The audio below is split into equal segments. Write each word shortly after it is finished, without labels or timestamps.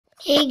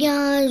Hey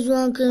guys,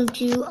 welcome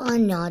to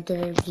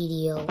another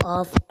video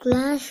of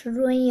Clash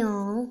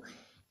Royale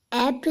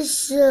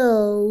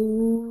episode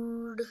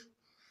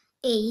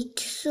 8.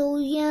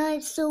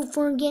 So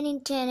for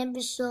getting 10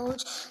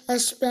 episodes, a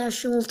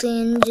special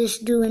thing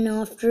just doing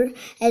after.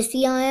 As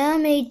the I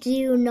am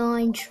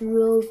 809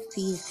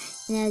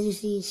 trophies, and as you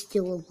see, it's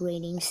still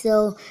upgrading.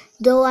 So,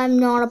 though I'm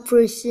not a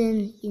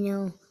person,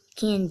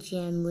 can't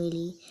gem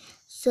really.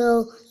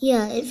 So,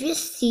 yeah, if you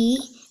see,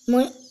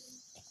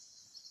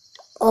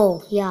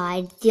 Oh, yeah,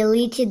 I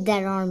deleted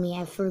that army,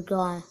 I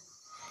forgot.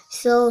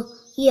 So,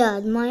 yeah,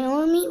 my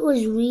army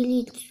was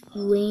really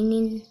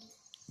raining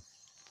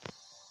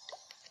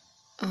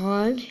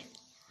hard.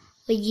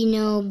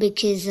 But,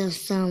 because of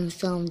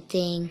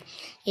something,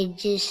 it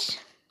just,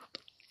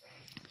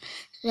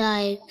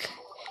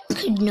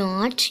 could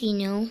not,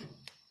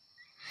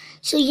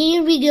 So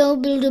here we go,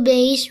 build a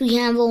base. We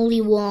have only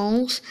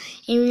walls.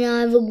 And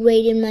now I've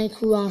upgraded my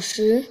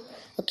crusher.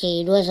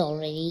 Okay, it was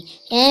already.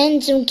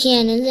 And some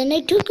cannons. And I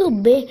took a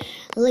bit,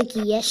 like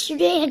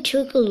yesterday, I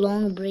took a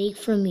long break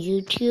from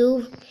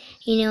YouTube.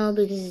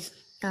 Because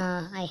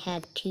I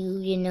had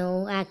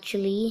to,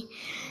 actually.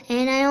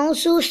 And I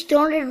also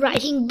started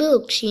writing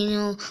books,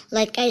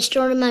 Like I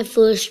started my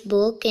first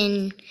book.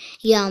 And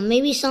yeah,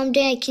 maybe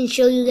someday I can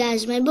show you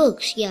guys my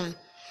books. Yeah.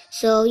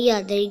 So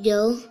yeah, there you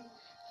go.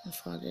 My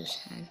father's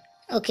hand.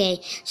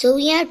 Okay, so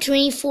we have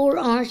 24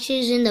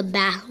 archers in the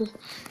battle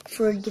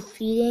for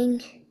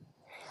defeating.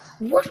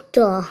 What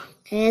the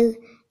hell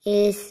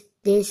is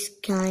this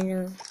kind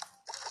of...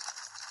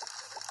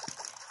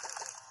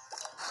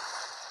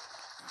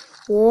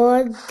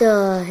 What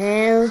the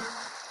hell?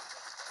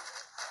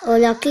 Oh,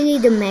 luckily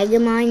the Mega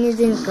Mine is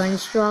in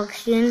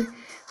construction.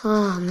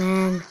 Oh,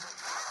 man.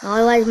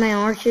 Otherwise my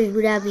archers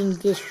would have been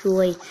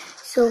destroyed.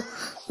 So,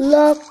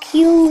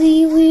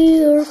 luckily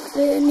we are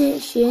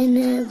finishing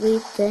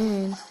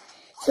everything.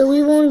 So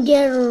we won't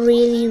get a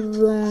really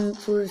wrong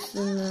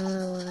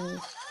person.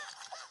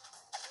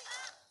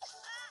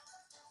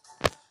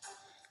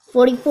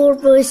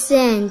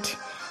 44%.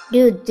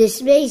 Dude,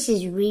 this base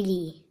is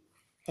really,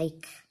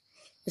 like,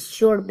 a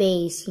short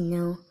base,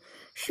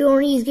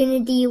 Sure, he's gonna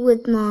deal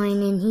with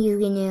mine and he's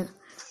gonna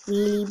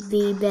really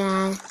be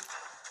bad.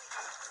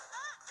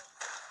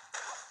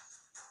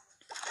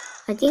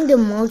 I think the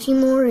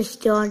Multimore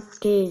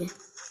started.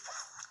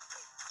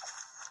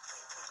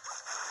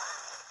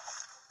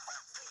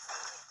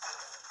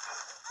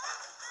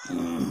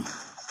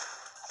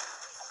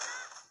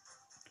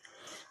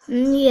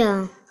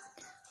 Yeah.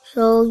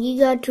 So you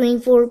got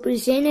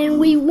 24% and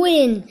we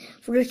win.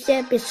 First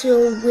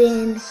episode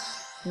win.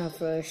 Not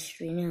first,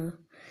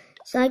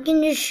 So I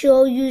can just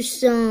show you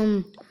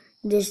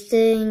this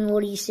thing,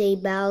 what do you say,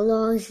 battle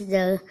logs,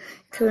 the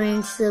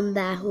current some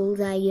battles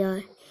I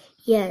got.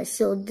 Yeah,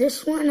 so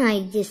this one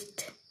I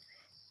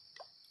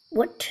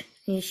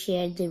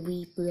shared the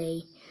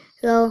replay.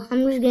 So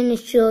I'm just gonna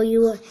show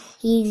you what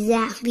he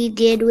exactly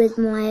did with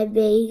my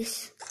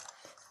base.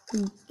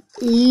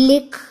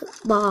 Lick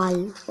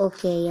ball.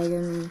 Okay, I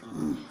don't know.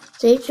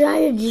 So he tried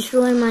to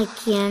destroy my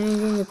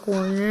cannons in the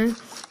corner.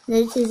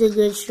 This is a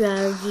good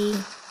strategy.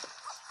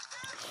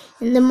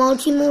 And the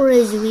Multimore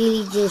is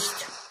really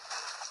just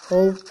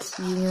hope,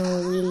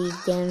 really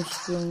damn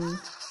strong.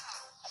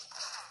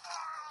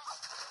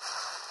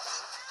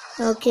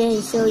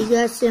 Okay, so he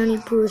got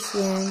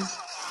 70%.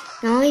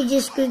 Now he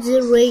just puts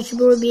the Rage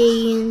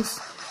Barbarians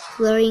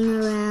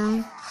flurrying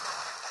around.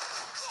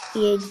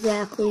 Yeah,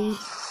 exactly.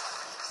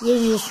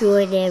 Just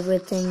destroyed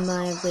everything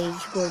by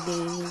Rage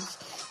Barbarians.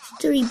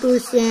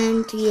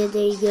 30%, yeah,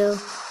 there you go.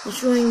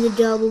 Destroying the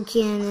double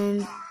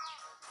cannon.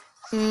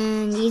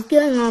 And he's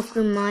going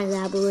after my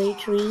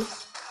laboratory.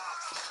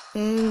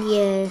 And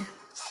yeah.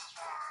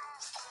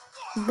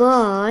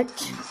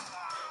 But,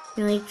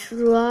 he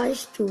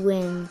tries to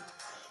win.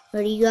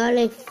 But he got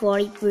like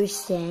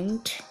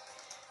 40%.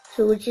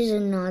 So which is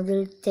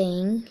another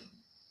thing.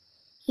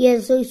 Yeah,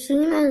 so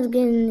soon I was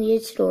gonna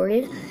get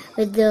started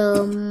with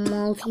the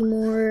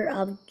Multimore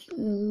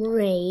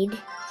upgrade.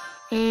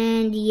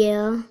 And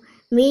yeah,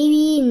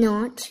 maybe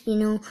not,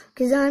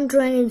 because I'm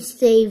trying to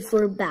save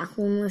for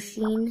Battle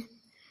Machine,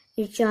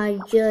 which I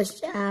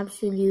just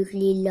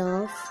absolutely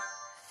love.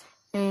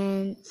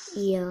 And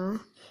yeah,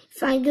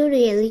 if I go to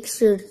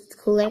Elixir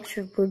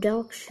Collector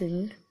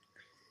Production,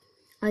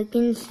 I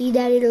can see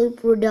that it'll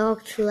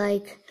product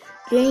like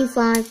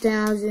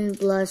 25,000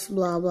 plus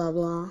blah blah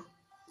blah.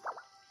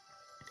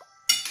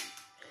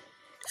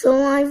 So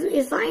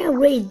if I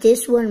upgrade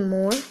this one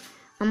more,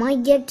 I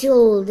might get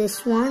till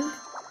this one.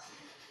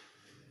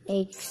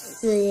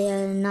 It's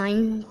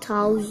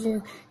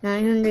 900,000.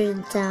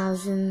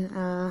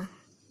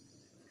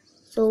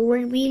 So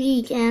we're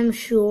really damn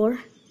sure.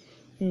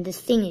 And this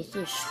thing is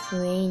just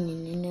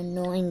raining and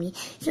annoying me.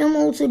 So I'm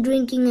also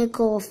drinking a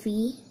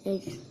coffee.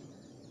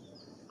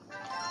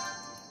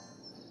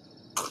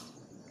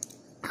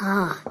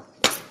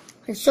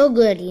 It's so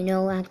good,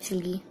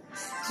 actually.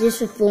 It's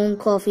just a foam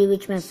coffee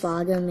which my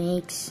father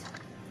makes.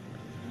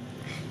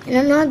 And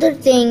another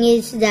thing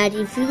is that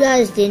if you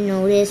guys didn't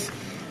notice,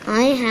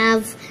 I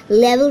have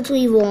level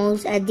 3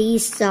 walls at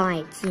these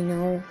sides, you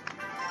know.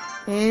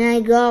 And I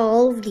got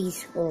all of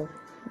these. Oh,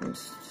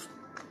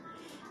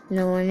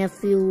 no, and a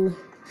few.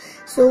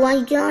 So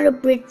I got a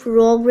bit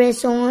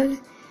progress on,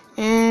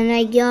 and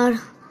I got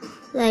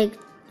like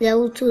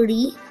level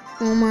 30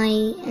 on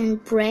my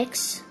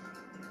Prex.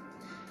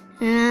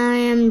 And I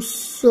am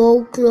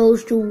so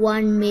close to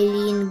 1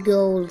 million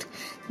gold,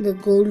 the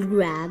gold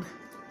grab.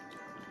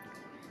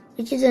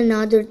 Which is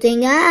another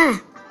thing.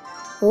 Ah!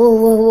 Whoa,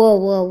 whoa, whoa,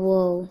 whoa,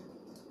 whoa.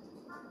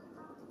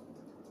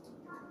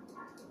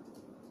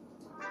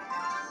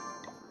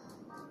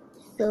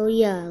 So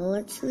yeah,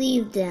 let's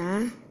leave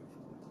that.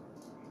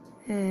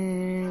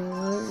 And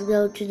let's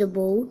go to the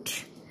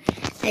boat.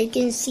 I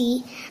can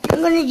see,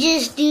 I'm gonna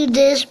just do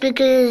this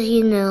because,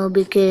 you know,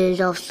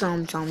 because of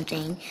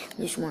something.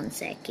 Just 1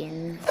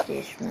 second.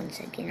 Just 1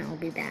 second, I'll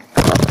be back.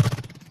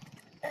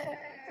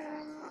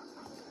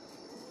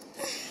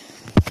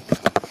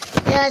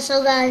 Yeah,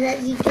 so guys,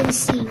 as you can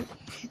see,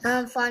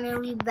 I'm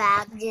finally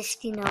back.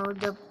 Just, you know,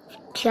 the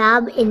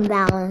tab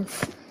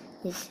imbalance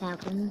just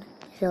happened.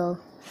 So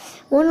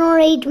 1 or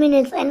 8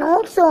 minutes, and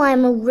also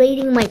I'm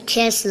upgrading my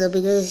Tesla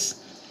because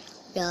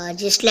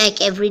just like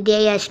every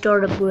day I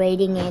start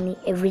upgrading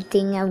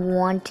everything I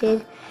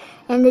wanted.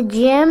 And the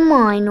gem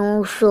mine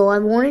also, I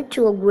wanted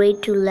to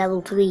upgrade to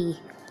level 3.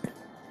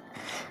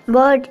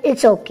 But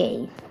it's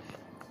okay.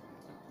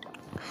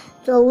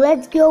 So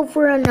let's go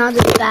for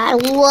another battle.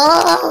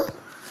 Whoa!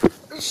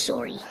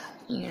 Sorry,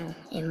 you know,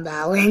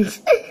 imbalance.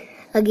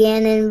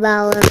 Again,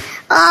 imbalance.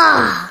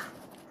 Ah!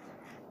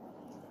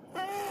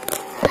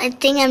 I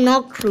think I'm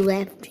not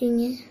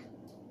crafting it.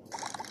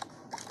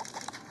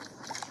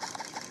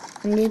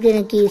 I'm just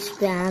gonna keep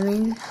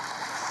spamming.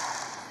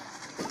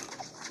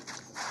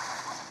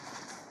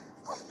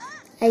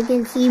 I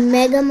can see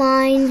Mega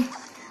Mine.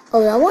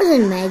 Oh, that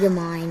wasn't Mega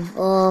Mine.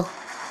 Oh,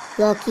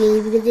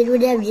 luckily, because it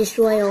would have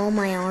destroyed all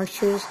my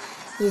archers.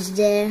 Is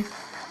there?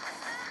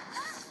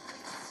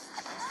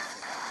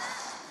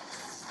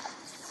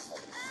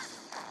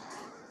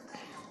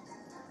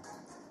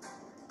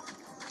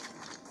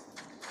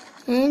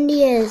 And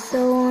yeah,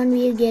 so on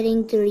we're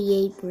getting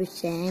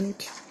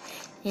 38%.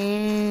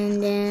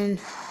 And then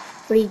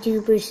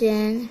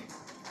 42%.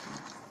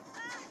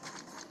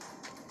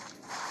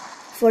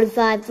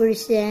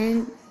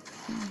 45%.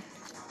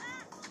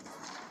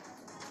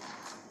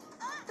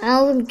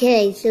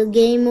 Okay, so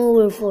game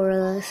over for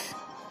us.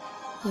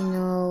 You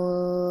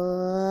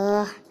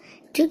know,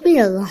 it took me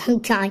a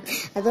long time.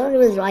 I thought it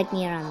was right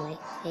near. I'm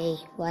like, hey,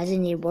 why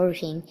isn't it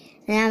working?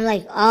 And I'm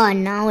like, oh,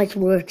 now it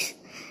works.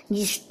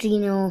 Just, you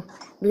know,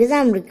 because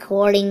I'm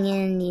recording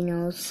and, you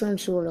know, some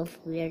sort of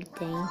weird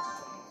thing.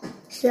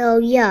 So,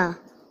 yeah,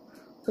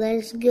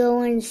 let's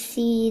go and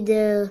see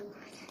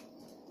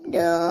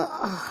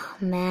oh,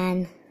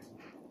 man.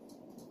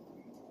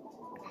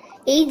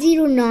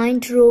 809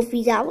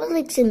 trophies. I was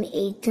like some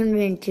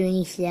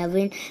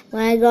 827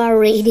 when I got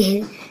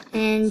raided,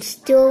 and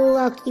still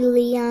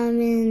luckily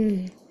I'm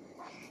in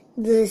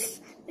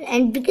this.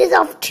 And because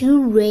of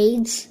 2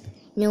 raids,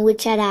 you know,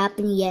 which had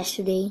happened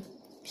yesterday.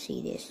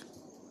 See this?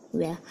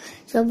 Yeah.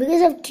 So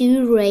because of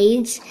 2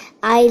 raids,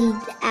 I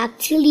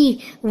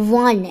actually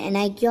won, and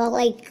I got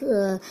like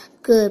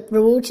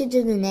promoted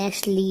to the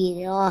next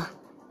league. Oh,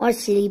 what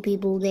silly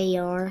people they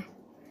are.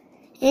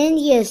 And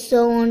yes,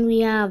 so on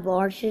we have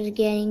archers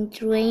getting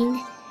trained.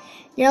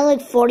 There are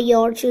like 40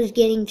 archers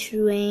getting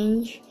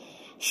trained.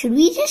 Should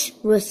we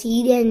just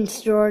proceed and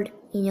start,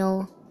 you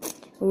know,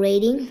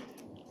 raiding?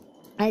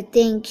 I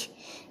think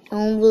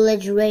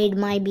village raid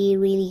might be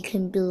really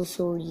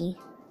compulsory.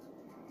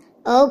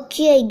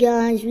 Okay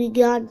guys, we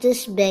got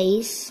this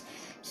base.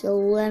 So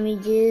let me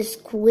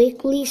just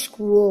quickly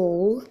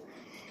scroll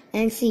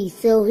and see.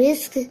 So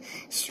his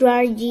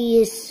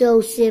strategy is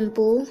so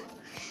simple.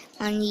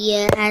 And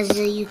yeah, as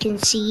you can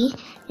see,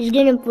 he's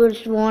gonna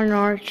put 1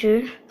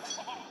 archer.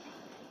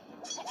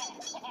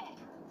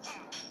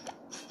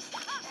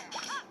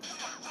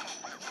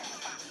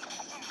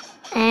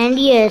 And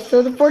yeah,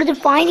 so for the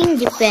fighting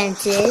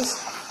defenses,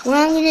 what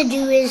I'm gonna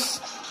do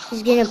is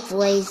he's gonna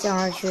place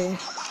archer.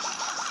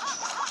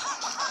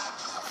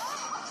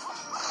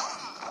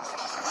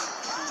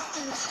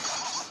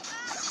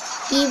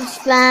 Keep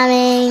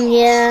spamming,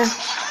 yeah.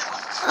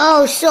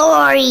 Oh,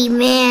 sorry,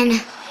 man.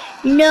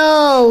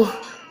 No!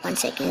 1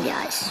 second,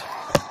 guys.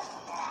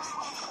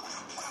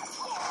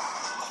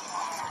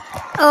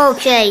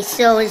 Okay,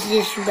 so it's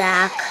just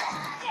back.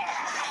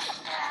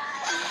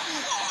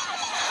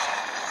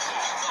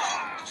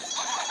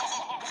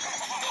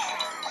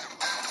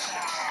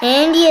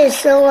 And yes,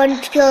 so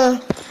until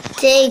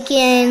take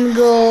and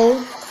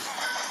go.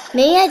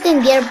 Maybe I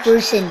can get a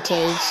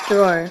percentage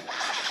store.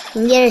 I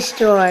can get a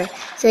store.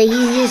 So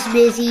he's just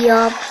busy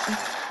up.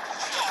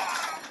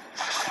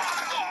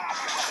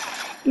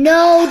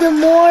 No, the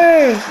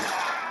more.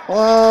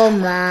 Oh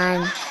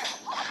man.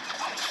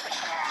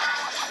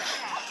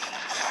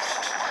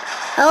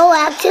 Oh,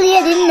 actually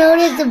I didn't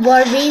notice the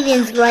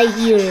barbarians right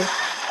here.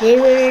 They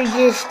were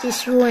just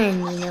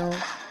destroying, you know.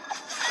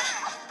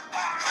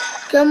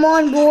 Come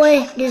on,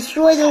 boy.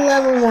 Destroy the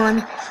level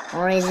 1.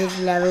 Or is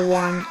it level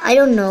 1? I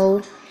don't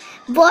know.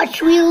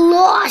 But we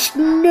lost.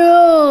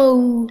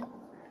 No.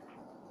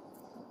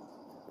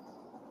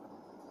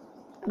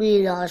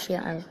 We lost,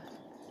 guys.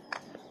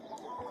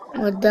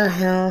 What the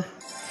hell?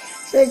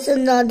 So it's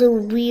another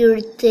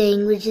weird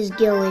thing which is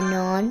going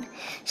on.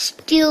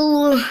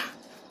 Still,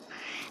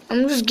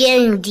 I'm just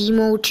getting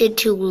demoted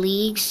to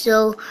League,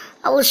 so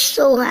I was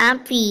so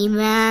happy,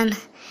 man.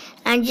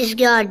 I just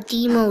got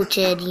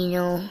demoted, you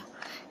know.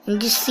 And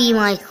just see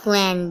my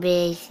clan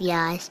base,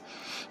 guys.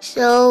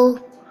 So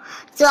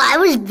I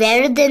was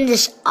better than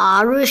this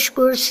Irish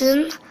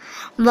person,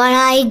 but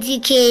I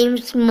became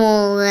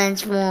smaller and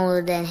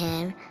smaller than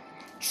him.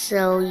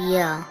 So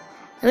yeah.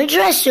 Let me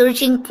try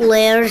searching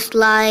players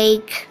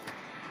like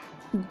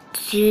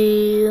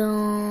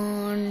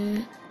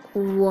John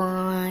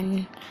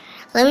 1.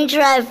 Let me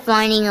try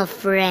finding a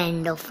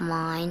friend of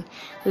mine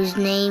whose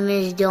name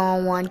is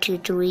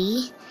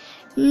Don123.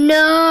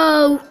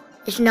 No!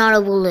 It's not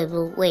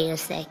available. Wait a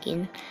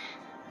second.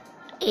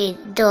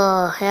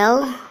 The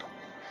hell?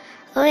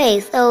 Okay,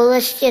 so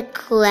let's check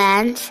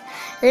clans.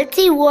 Let's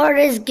see what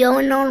is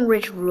going on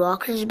with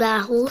Rockers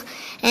Battle.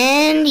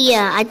 And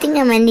yeah, I think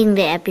I'm ending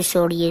the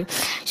episode here.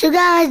 So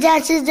guys,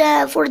 that's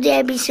it for the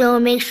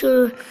episode. Make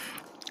sure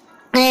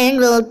and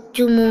we'll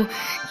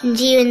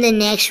see you in the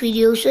next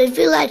video. So if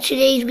you like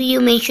today's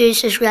video, make sure to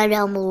subscribe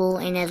down below.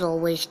 And as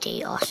always,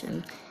 stay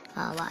awesome.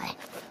 Bye bye.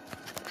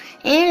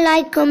 And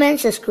like, comment,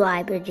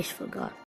 subscribe. I just forgot.